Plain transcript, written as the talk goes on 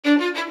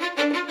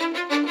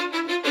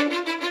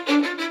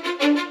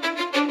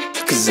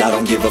Cause I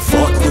don't give a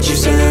fuck what you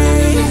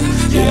say.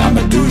 Yeah,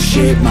 I'ma do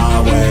shit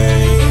my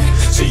way.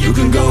 So you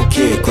can go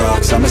kick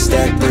rocks, I'ma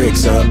stack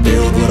bricks up,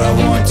 build what I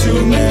want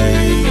to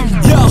make.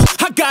 Yo,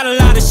 I got a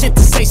lot of shit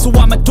to say, so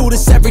I'ma do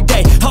this every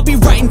day. I'll be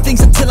writing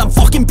things until I'm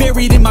fucking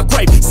buried in my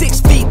grave.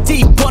 6 feet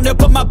deep under,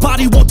 but my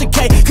body won't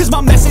decay. Cause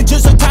my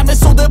messages are timeless,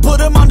 so they'll put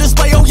them on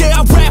display. Oh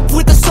yeah, I rap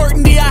with a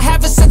certainty, I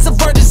have a sense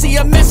of urgency.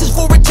 A message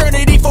for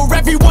eternity, for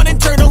everyone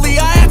internally.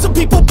 I had some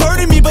people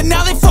burning me, but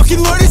now they fucking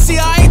learn to see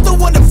I ain't the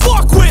one to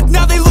fuck with,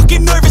 now they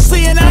looking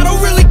nervously. And I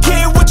don't really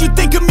care what you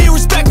think of me,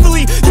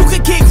 respectfully. You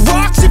can kick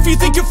rocks if you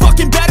think you're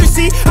fucking better,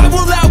 see. I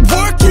will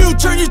outwork you,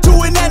 turn you to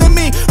an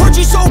enemy. Hurt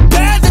you so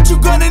bad that you're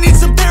gonna need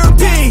some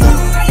therapy.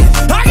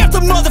 I got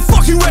the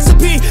motherfucking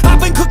recipe, I've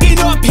been cooking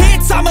up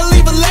hits, I'ma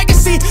leave a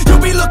legacy.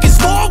 You'll be looking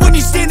small when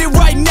you're standing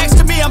right next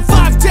to me. I'm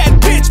 5'10",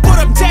 bitch, but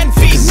I'm 10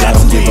 feet next to me. I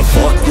don't give a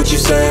fuck what you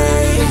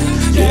say.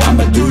 Yeah,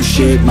 I'ma do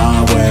shit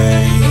my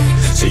way.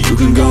 So you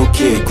can go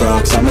kick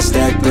rocks, I'ma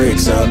stack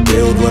bricks up,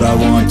 build what I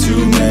want to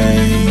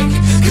make.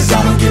 Cause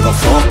I don't give a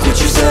fuck what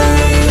you say.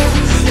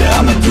 Yeah,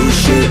 I'ma do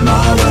shit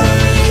my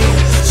way.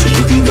 So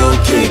you can go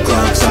kick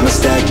rocks, I'ma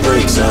stack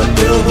bricks up,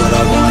 build what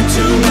I want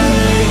to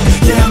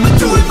make. Yeah, I'ma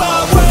do it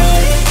my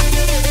way.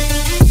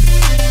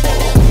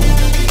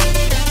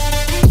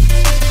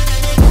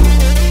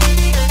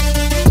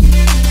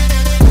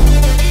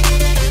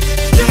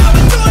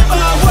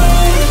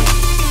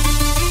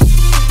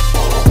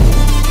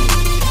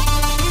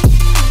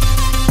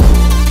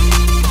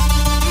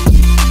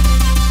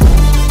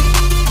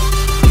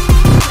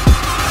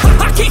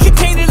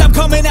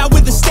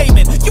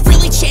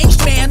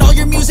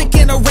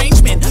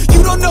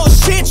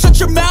 Shut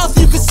your mouth,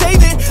 you can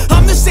save it.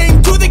 I'm the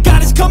same dude that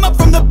got his come up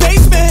from the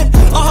basement.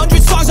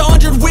 100 songs,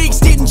 100 weeks,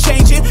 didn't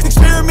change it.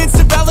 Experiments,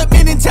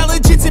 development,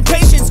 intelligence, and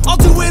patience. I'll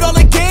do it all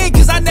again,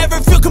 cause I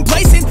never feel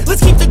complacent.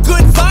 Let's keep the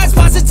good vibes,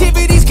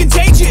 positivity's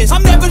contagious.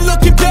 I'm never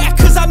looking back,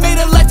 cause I made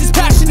a life that's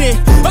passionate.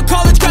 A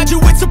college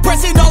graduate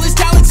suppressing all his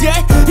talents,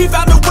 yeah. He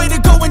found a way to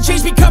go and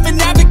change, become an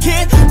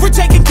advocate. For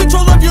taking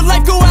control of your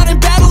life, go out and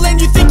battle. And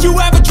you think you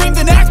have a dream,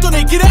 then act on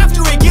it. Get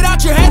after it, get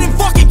out your head and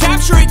fucking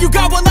capture it. You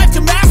got one life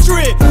to master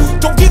it.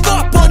 Don't give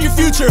up on your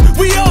future,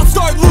 we all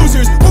start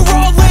losers. We're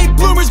all late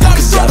bloomers,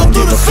 gotta struggle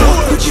through the sewer.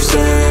 I don't give a fuck what you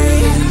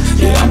say.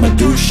 Yeah, I'ma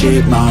do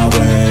shit my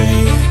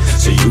way.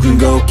 So you can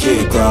go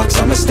kick rocks,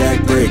 I'ma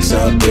stack bricks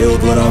up,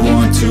 build what I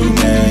want to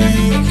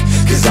make.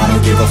 Cause I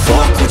don't give a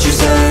fuck what you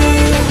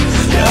say.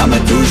 Yeah, I'ma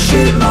do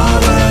shit my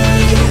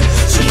way.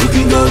 So you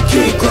can go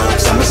kick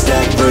rocks, I'ma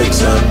stack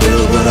bricks up,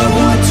 build what I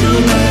want to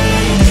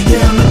make.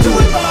 Yeah, I'ma do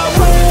it my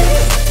way.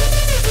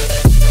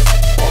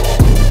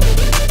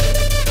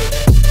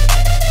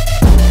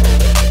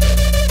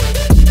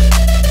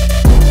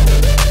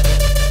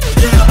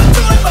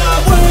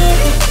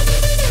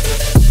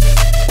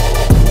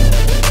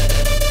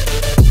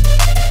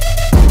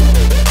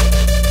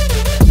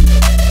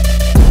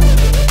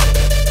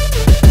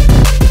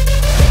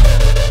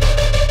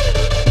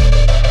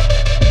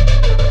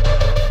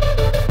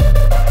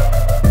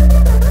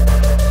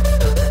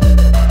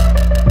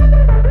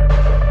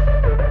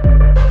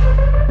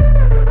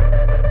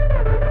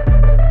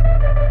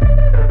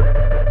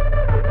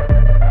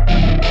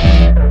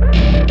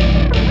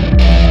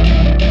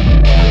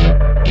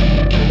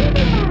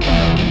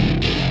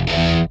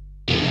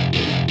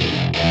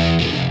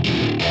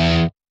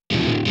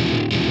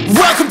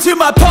 To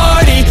my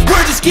party,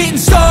 we're just getting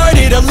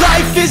started. A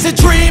life is a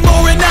dream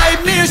or a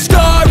nightmare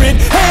scarring.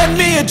 Hand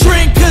me a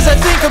drink cause I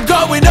think I'm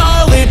going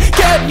all in.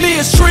 Get me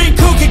a shrink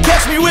who can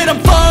catch me when I'm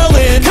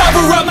falling.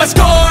 Cover up my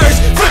scars,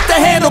 flip the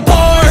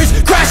handlebars,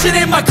 crashing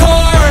in my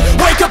car,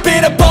 wake up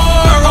in a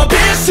bar. I'll be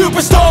a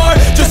superstar,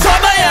 just on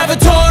my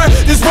avatar.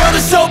 This world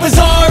is so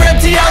bizarre,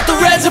 empty out the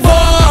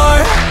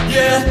reservoir.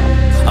 Yeah,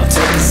 I'm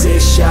taking 6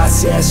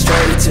 shots, yeah,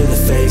 straight to the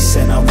face.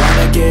 And I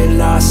wanna get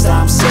lost,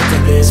 I'm sick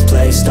of this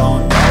place.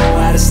 Don't know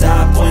how to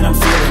stop when I'm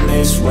feeling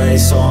this way.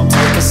 So I'm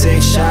taking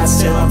 6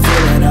 shots till I'm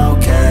feeling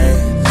okay.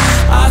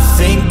 I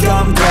think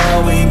I'm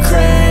going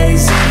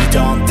crazy,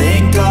 don't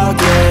think I'll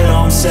get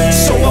home safe.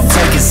 So I'm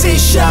taking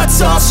 6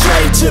 shots, all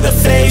straight to the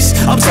face.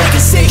 I'm taking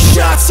 6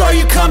 shots, are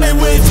you coming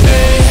with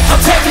me? I'm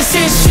taking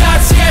 6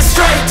 shots, yeah,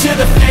 straight to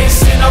the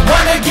face. And I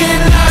wanna get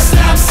lost,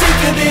 I'm sick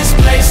of this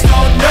place.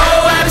 Don't know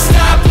how to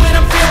stop when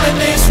I'm feeling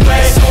this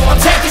way. So I'm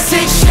taking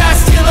 6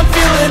 shots till I'm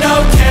feeling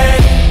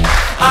okay.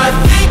 I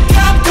think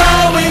I'm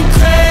going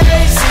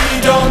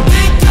crazy, don't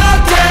think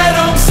I'll get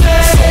home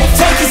safe. So I'm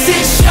taking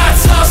 6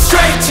 shots, all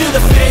straight to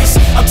the face.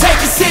 I'm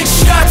taking 6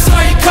 shots,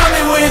 are you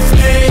coming with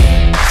me?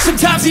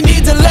 Sometimes you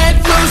need to let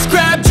loose,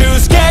 grab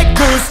juice, get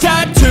goose,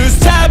 tattoos,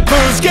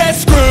 taboos, get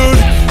screwed.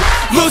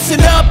 Loosen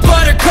up,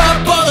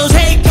 buttercup, all those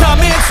hate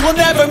comments will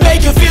never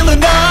make you feel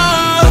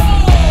enough.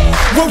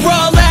 We're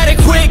all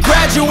adequate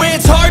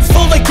graduates, hearts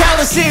full of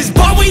calluses,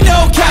 but we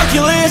know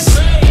calculus.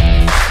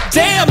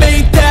 Damn,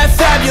 ain't that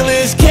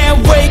fabulous? Can't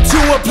wait to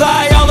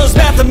apply all those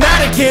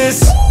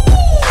mathematicus.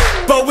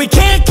 But we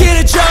can't get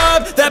a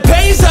job that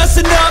pays us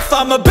enough.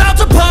 I'm about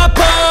to pop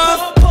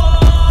off.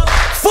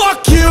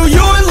 Fuck you,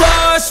 you're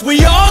lost.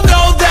 We all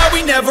know that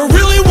we never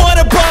really want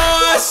a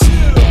boss.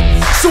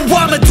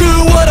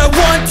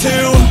 want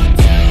to,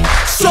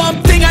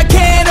 something I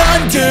can't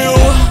undo.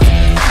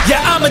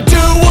 Yeah, I'ma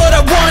do what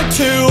I want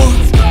to,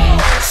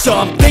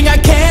 something I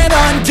can't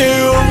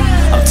undo.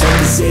 I'm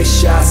taking 6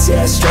 shots,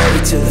 yeah,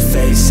 straight to the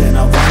face. And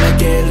I wanna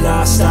get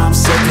lost, I'm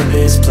sick of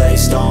this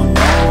place. Don't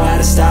know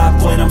how to stop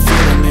when I'm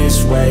feeling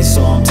this way.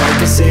 So I'm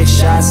taking 6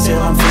 shots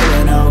till I'm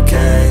feeling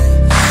okay.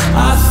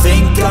 I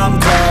think I'm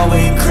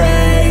going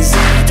crazy,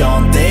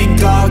 don't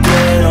think I'll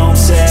get home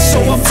safe.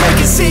 So I'm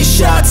taking 6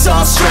 shots,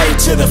 all straight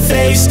to the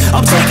face.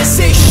 I'm taking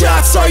 6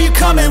 shots, are you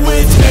coming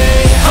with me?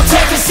 I'm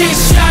taking 6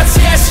 shots,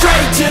 yeah,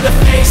 straight to the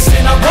face.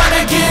 And I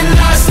wanna get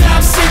lost,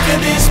 I'm sick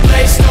of this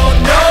place. Don't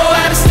know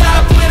how to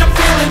stop when I'm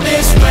feeling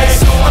this way.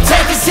 So I'm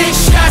taking 6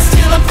 shots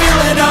till I'm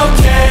feeling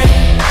okay.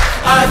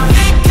 I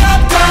think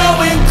I'm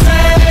going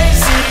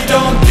crazy,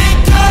 don't think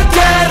I'll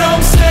get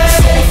home safe.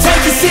 So I'm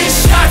taking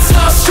 6 shots,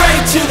 all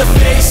straight to the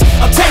face.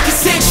 I'm taking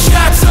 6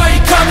 shots, are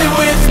you coming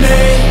with me?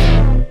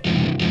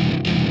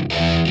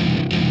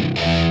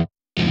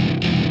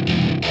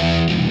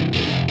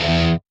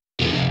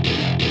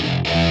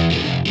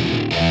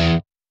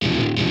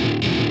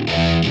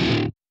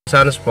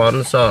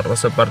 Sponsor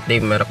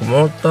seperti merek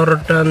motor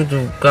dan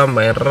juga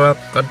merek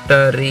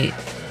dari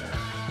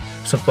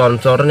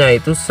sponsornya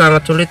itu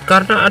sangat sulit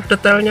karena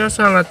detailnya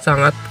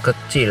sangat-sangat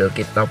kecil.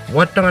 Kita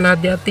buat dengan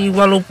hati-hati,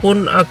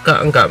 walaupun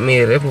agak enggak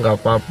mirip nggak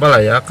apa-apa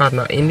lah ya,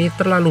 karena ini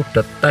terlalu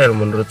detail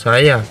menurut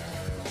saya.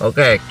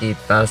 Oke,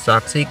 kita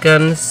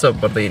saksikan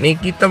seperti ini.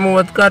 Kita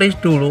membuat garis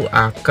dulu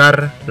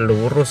agar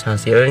lurus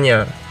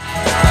hasilnya.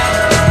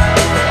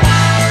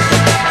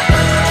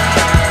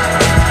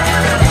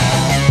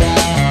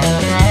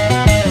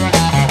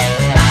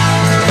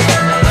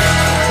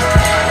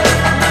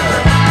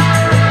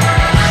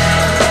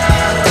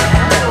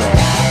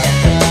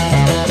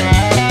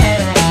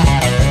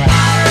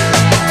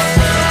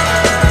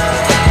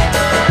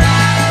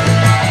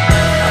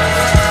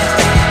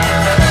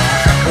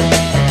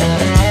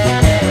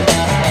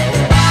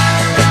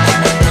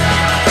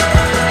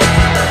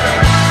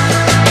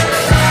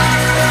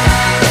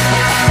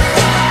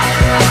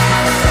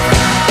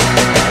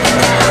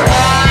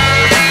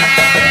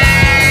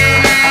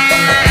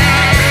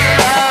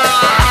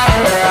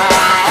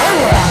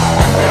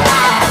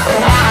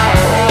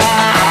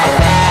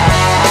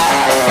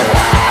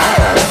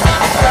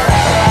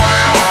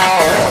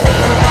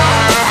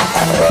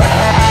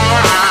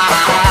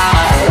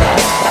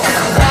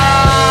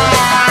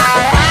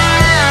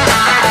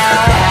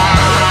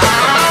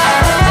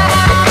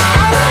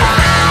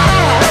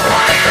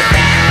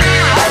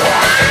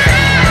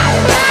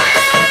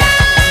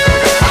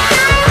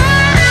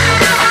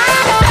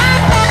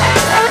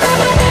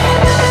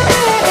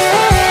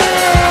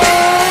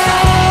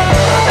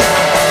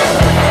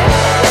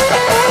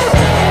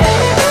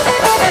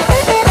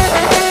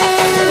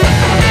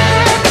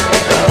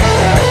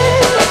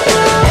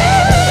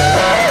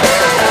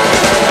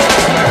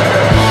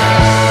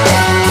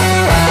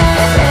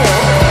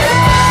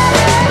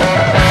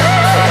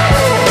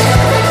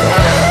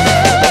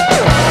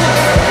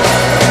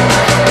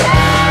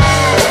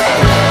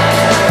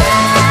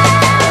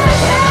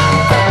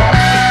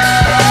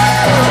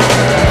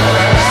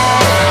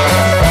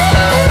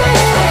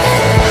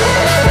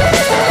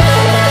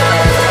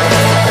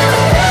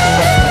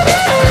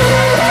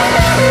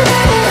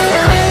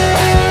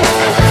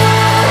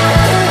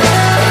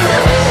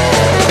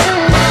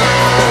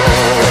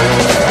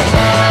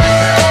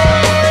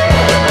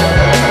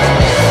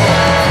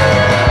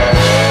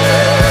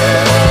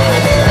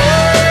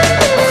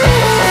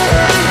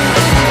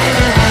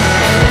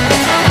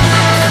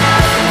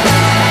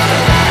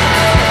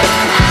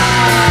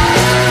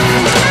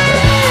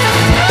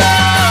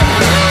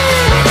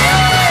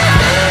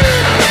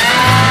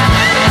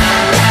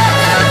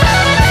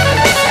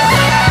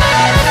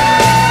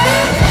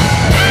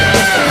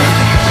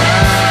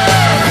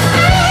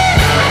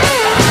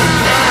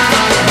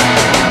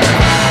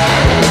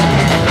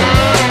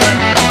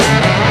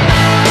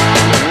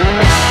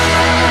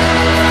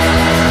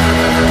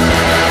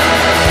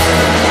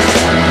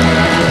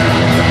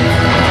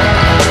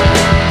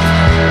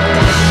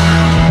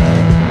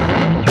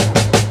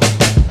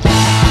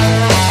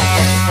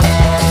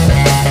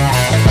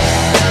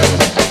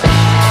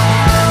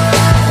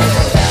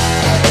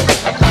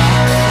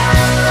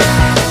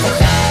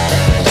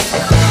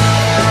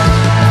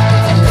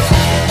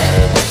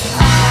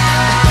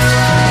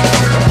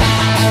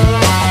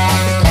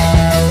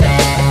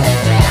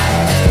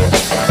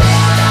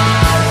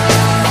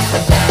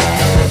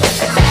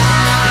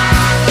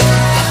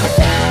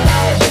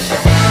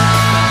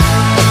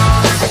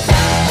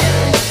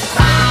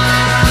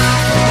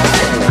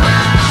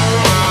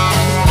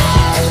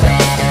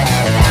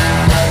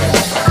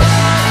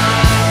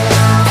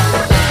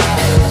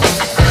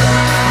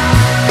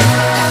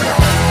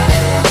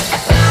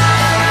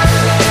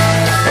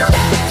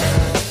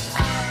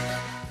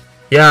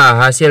 Ya,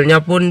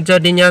 hasilnya pun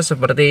jadinya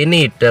seperti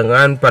ini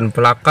dengan ban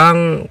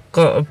belakang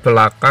ke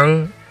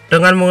belakang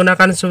dengan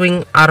menggunakan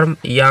swing arm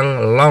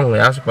yang long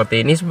ya,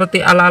 seperti ini,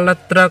 seperti ala-ala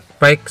drag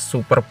bike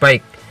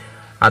superbike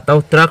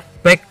atau drag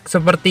back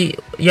seperti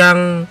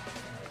yang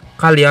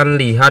kalian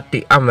lihat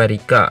di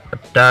Amerika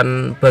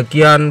dan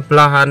bagian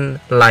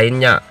belahan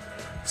lainnya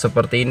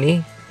seperti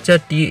ini,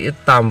 jadi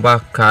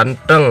tambah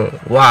ganteng.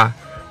 Wah,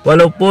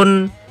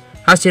 walaupun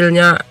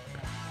hasilnya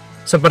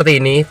seperti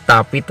ini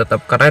tapi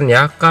tetap keren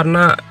ya,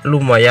 karena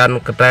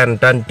lumayan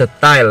keren dan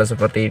detail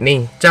seperti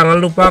ini.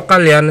 Jangan lupa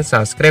kalian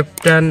subscribe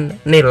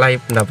dan nilai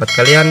pendapat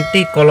kalian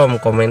di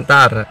kolom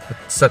komentar.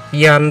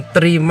 Sekian,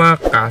 terima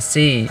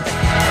kasih.